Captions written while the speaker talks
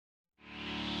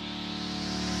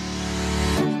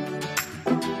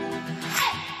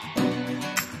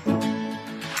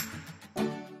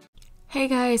Hey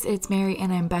guys, it's Mary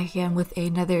and I'm back again with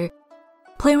another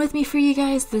plan with me for you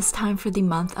guys, this time for the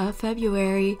month of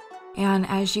February. And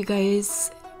as you guys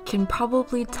can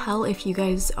probably tell if you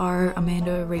guys are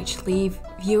Amanda Rach Lee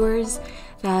viewers,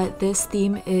 that this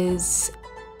theme is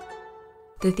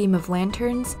the theme of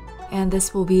lanterns, and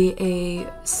this will be a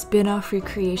spin-off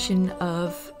recreation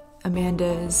of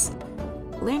Amanda's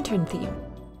lantern theme.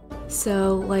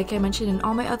 So like I mentioned in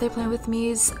all my other plan with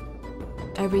me's,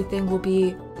 everything will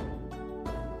be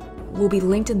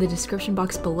linked in the description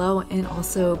box below and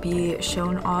also be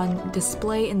shown on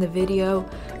display in the video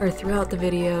or throughout the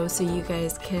video, so you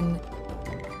guys can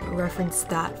reference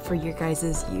that for your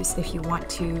guys' use if you want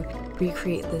to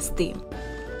recreate this theme.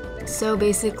 So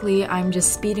basically I'm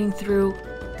just speeding through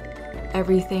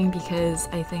everything because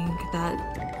I think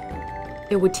that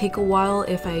it would take a while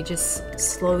if I just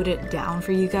slowed it down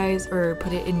for you guys or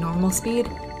put it in normal speed.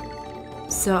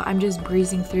 So I'm just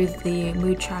breezing through the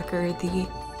mood tracker, the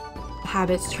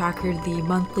habits tracker, the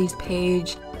monthlies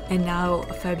page, and now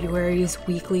February's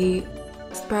weekly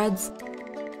spreads.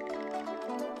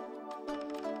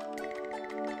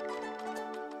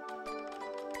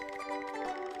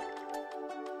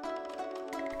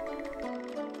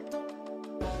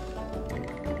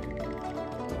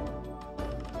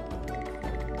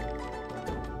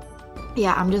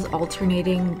 Yeah, I'm just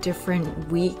alternating different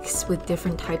weeks with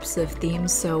different types of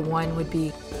themes. So one would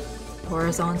be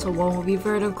horizontal, one will be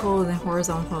vertical, then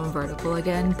horizontal and vertical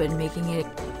again, but making it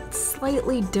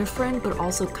slightly different but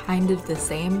also kind of the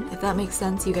same, if that makes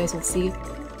sense. You guys will see.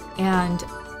 And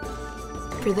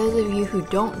for those of you who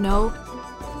don't know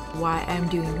why I'm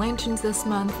doing lanterns this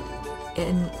month,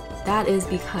 and that is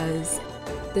because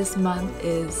this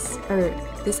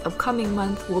upcoming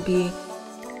month will be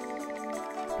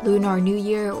Lunar New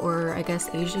Year, or I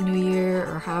guess Asian New Year,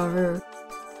 or however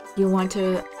you want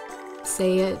to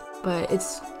say it, but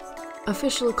it's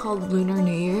officially called Lunar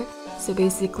New Year. So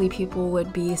basically people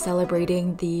would be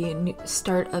celebrating the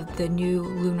start of the new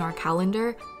lunar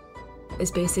calendar.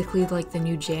 It's basically like the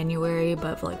new January,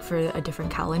 but like for a different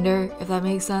calendar, if that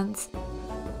makes sense.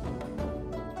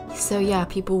 So yeah,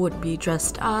 people would be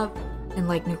dressed up in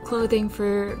like new clothing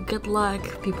for good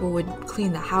luck. People would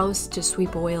clean the house to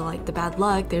sweep away like the bad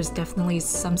luck. There's definitely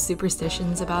some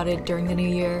superstitions about it during the new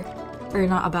year, or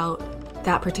not about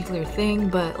that particular thing,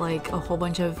 but like a whole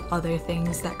bunch of other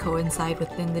things that coincide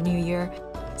within the new year.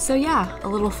 So yeah, a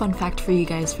little fun fact for you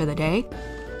guys for the day.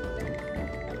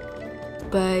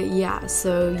 But yeah,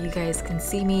 so you guys can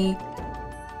see me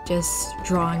just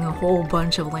drawing a whole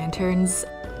bunch of lanterns.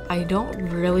 I don't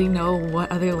really know what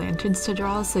other lanterns to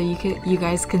draw, so you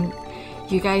guys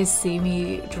see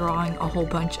me drawing a whole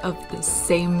bunch of the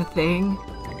same thing.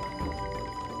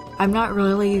 I'm not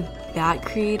really that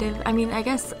creative. I mean, I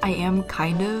guess I am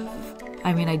kind of.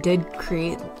 I mean, I did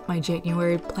create my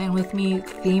January plan with me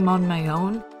theme on my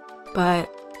own,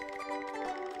 but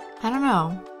I don't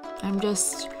know.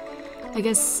 I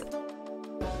guess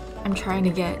I'm trying to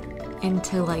get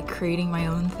into like creating my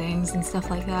own things and stuff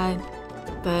like that.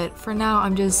 But for now,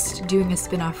 I'm just doing a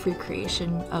spin-off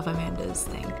recreation of Amanda's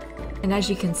thing. And as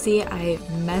you can see, I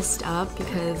messed up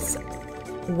because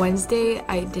Wednesday,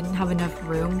 I didn't have enough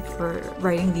room for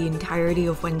writing the entirety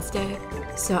of Wednesday.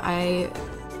 So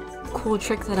cool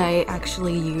trick that I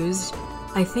actually used,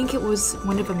 I think it was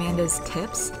one of Amanda's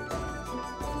tips.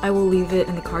 I will leave it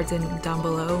in the cards down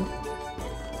below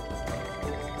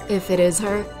if it is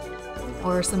her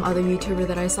or some other YouTuber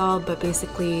that I saw, but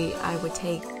basically I would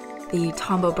take the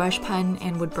Tombow brush pen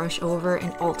and would brush over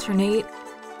and alternate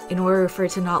in order for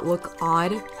it to not look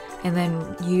odd, and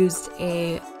then used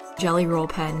a jelly roll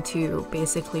pen to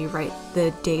basically write the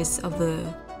days of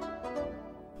the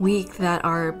week that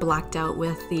are blacked out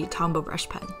with the Tombow brush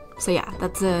pen. So yeah,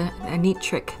 that's a neat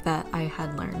trick that I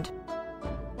had learned.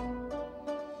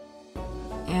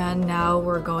 And now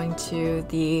we're going to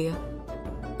the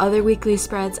other weekly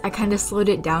spreads. I kind of slowed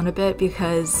it down a bit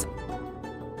because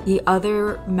the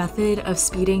other method of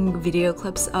speeding video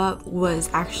clips up was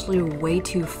actually way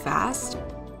too fast.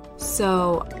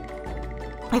 So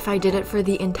if I did it for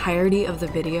the entirety of the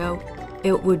video,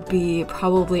 it would be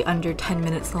probably under 10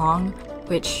 minutes long,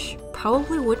 which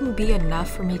probably wouldn't be enough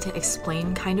for me to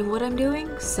explain kind of what I'm doing.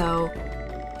 So,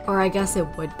 or I guess it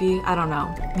would be, I don't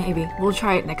know, maybe. We'll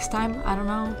try it next time, I don't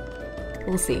know.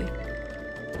 We'll see.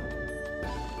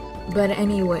 But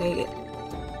anyway,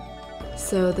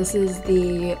 so this is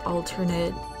the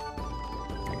alternate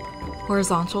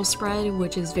horizontal spread,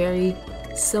 which is very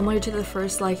similar to the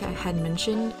first like I had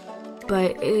mentioned,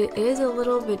 but it is a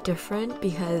little bit different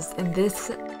because in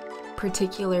this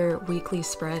particular weekly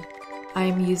spread,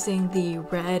 I'm using the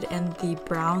red and the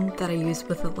brown that I use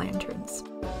with the lanterns.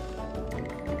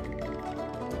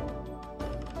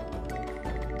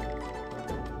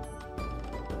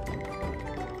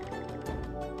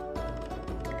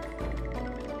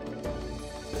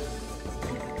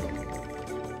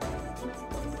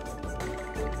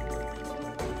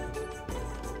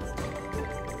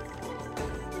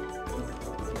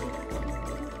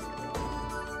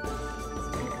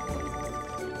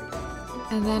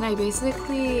 And then I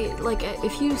basically, like,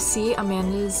 if you see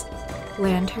Amanda's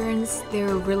lanterns,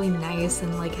 they're really nice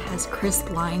and like it has crisp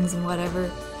lines and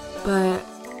whatever, but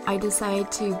I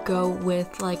decided to go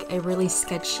with like a really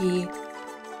sketchy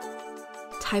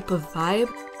type of vibe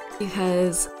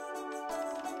because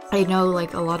I know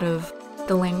like a lot of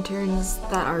the lanterns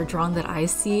that are drawn that I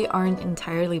see aren't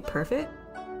entirely perfect,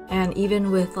 and even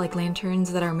with like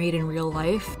lanterns that are made in real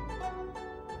life,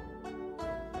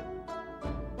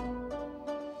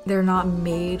 they're not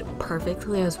made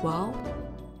perfectly as well.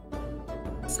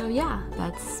 So yeah,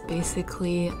 that's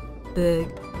basically the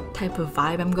type of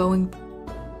vibe I'm going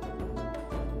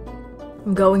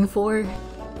for.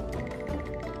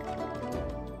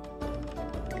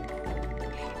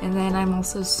 And then I'm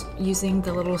also using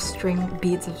the little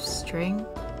beads of string.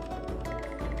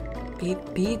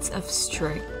 Beads of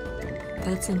string.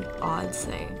 That's an odd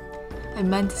saying. I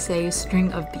meant to say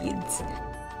string of beads,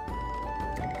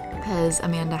 because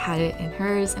Amanda had it in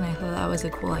hers and I thought that was a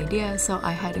cool idea, so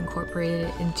I had incorporated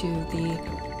it into the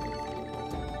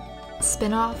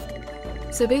spin-off.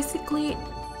 So basically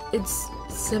it's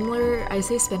similar. I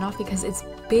say spin-off because it's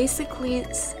basically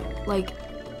like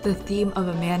the theme of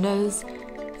Amanda's.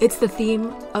 It's the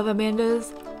theme of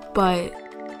Amanda's, but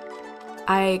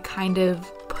I kind of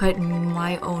put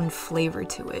my own flavor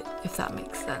to it, if that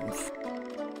makes sense.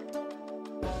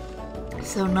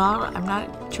 So I'm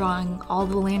not drawing all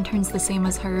the lanterns the same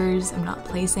as hers, I'm not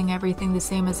placing everything the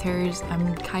same as hers,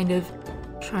 I'm kind of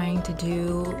trying to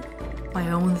do my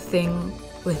own thing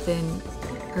within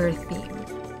her theme.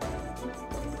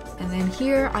 And then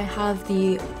here I have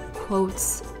the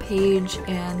quotes page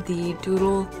and the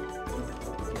doodle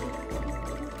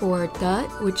for Dut,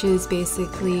 which is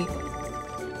basically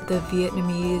the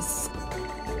Vietnamese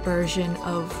version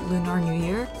of Lunar New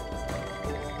Year.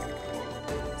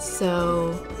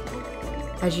 So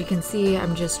as you can see,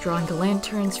 I'm just drawing the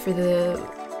lanterns for the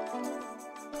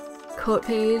quote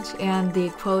page, and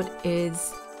the quote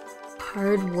is,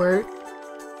 "Hard work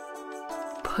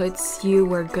puts you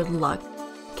where good luck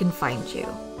can find you."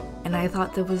 And I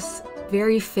thought that was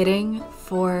very fitting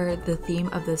for the theme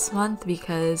of this month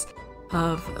because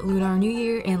of Lunar New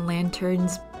Year and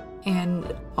lanterns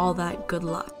and all that good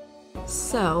luck.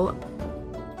 So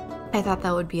I thought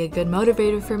that would be a good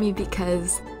motivator for me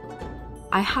because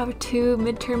I have 2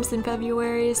 midterms in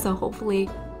February, so hopefully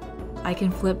I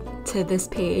can flip to this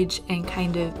page and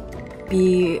kind of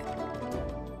be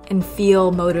and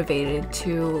feel motivated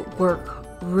to work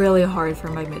really hard for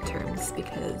my midterms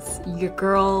because your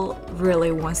girl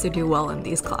really wants to do well in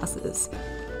these classes.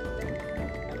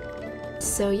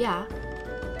 So yeah,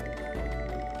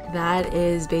 that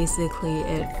is basically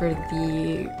it for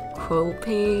the quote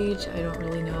page. I don't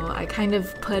really know. I kind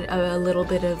of put a little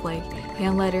bit of like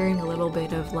hand lettering, a little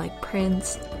bit of like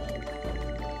prints.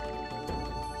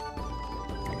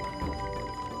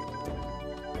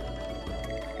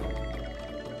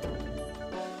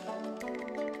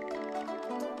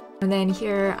 And then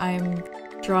here I'm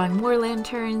drawing more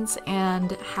lanterns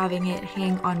and having it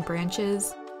hang on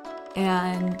branches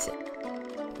and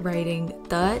writing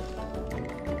Dut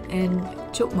and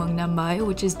Chuc mung năm mới,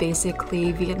 which is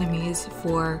basically Vietnamese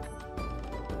for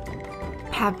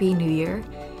Happy New Year.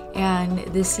 And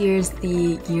this year is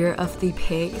the year of the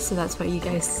pig, so that's why you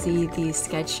guys see the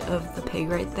sketch of the pig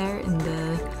right there in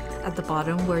at the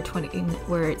bottom where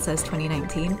it says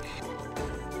 2019.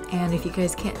 And if you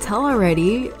guys can't tell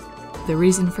already, the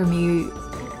reason for me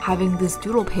having this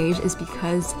doodle page is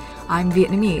because I'm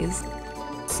Vietnamese.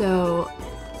 So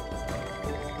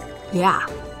yeah,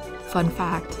 fun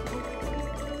fact.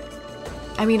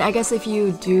 I mean, I guess if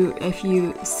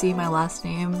you see my last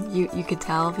name, you could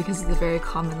tell because it's a very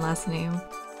common last name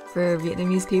for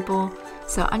Vietnamese people.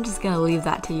 So I'm just gonna leave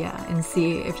that to you and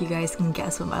see if you guys can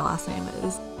guess what my last name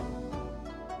is.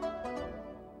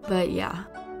 But yeah,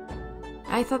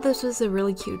 I thought this was a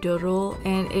really cute doodle,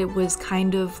 and it was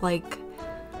kind of like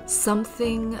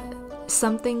something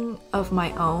of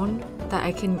my own that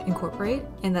I can incorporate,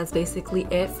 and that's basically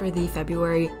it for the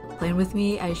February plan with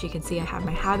me. As you can see, I have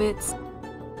my habits.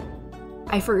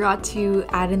 I forgot to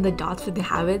add in the dots for the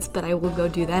habits, but I will go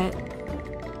do that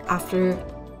after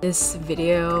this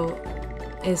video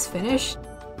is finished.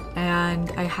 And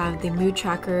I have the mood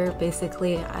tracker.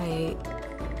 Basically, I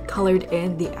colored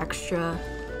in the extra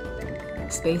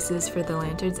spaces for the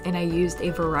lanterns, and I used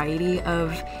a variety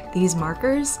of these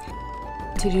markers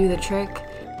to do the trick.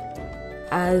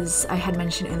 As I had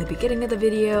mentioned in the beginning of the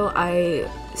video, I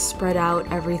spread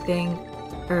out everything,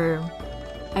 or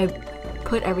I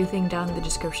put everything down in the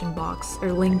description box,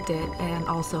 or linked it, and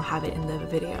also have it in the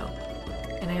video.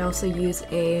 And I also use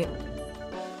a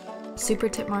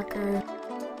SuperTip marker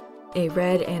a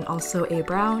red, and also a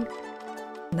brown.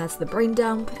 And that's the brain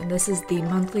dump, and this is the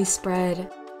monthly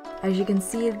spread. As you can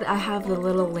see, I have the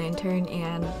little lantern,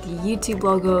 and the YouTube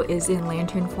logo is in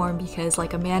lantern form because,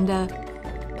 like Amanda,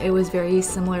 it was very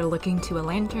similar looking to a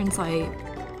lantern, so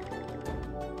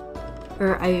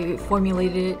I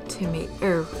formulated it to make,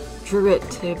 or drew it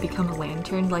to become a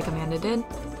lantern like Amanda did.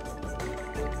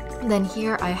 Then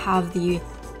here I have the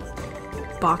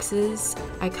boxes.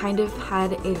 I kind of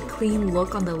had a clean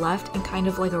look on the left and kind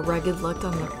of like a rugged look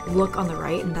on the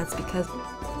right, and that's because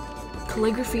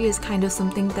calligraphy is kind of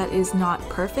something that is not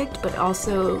perfect but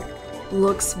also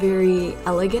looks very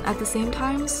elegant at the same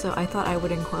time, so I thought I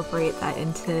would incorporate that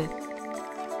into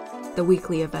the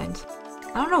weekly event.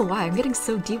 I don't know why I'm getting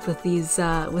so deep with these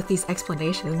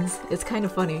explanations. It's kind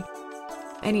of funny.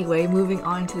 Anyway, moving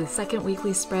on to the second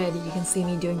weekly spread, you can see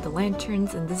me doing the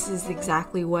lanterns, and this is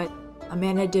exactly what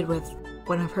Amanda did with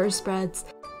one of her spreads,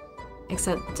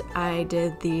 except I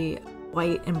did the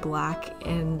white and black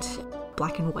and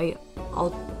white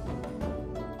all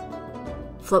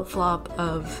flip-flop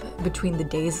of between the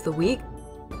days of the week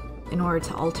in order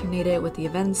to alternate it with the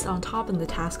events on top and the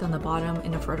task on the bottom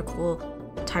in a vertical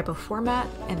type of format.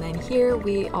 And then here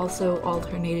we also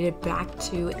alternated back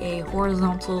to a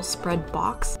horizontal spread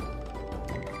box,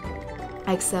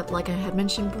 except like I had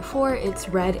mentioned before, it's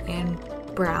red and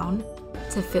brown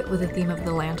to fit with the theme of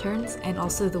the lanterns, and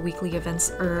also the weekly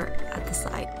events are at the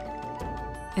side.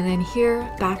 And then here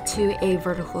back to a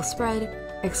vertical spread,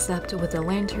 except with the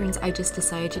lanterns I just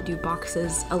decided to do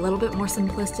boxes a little bit more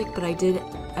simplistic, but I did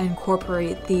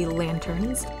incorporate the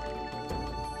lanterns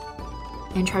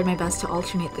and tried my best to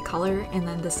alternate the color. And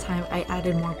then this time I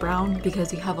added more brown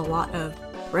because we have a lot of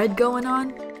red going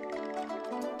on.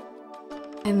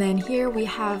 And then here we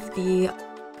have the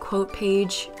quote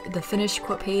page, the finished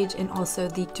quote page, and also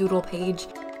the doodle page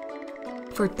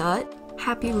for that.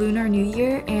 Happy Lunar New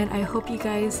Year, and I hope you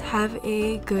guys have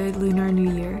a good Lunar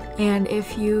New Year. And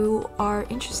if you are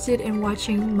interested in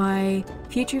watching my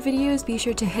future videos, be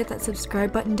sure to hit that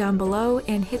subscribe button down below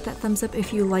and hit that thumbs up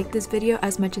if you like this video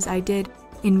as much as I did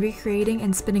in recreating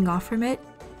and spinning off from it.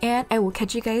 And I will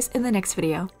catch you guys in the next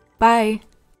video. Bye!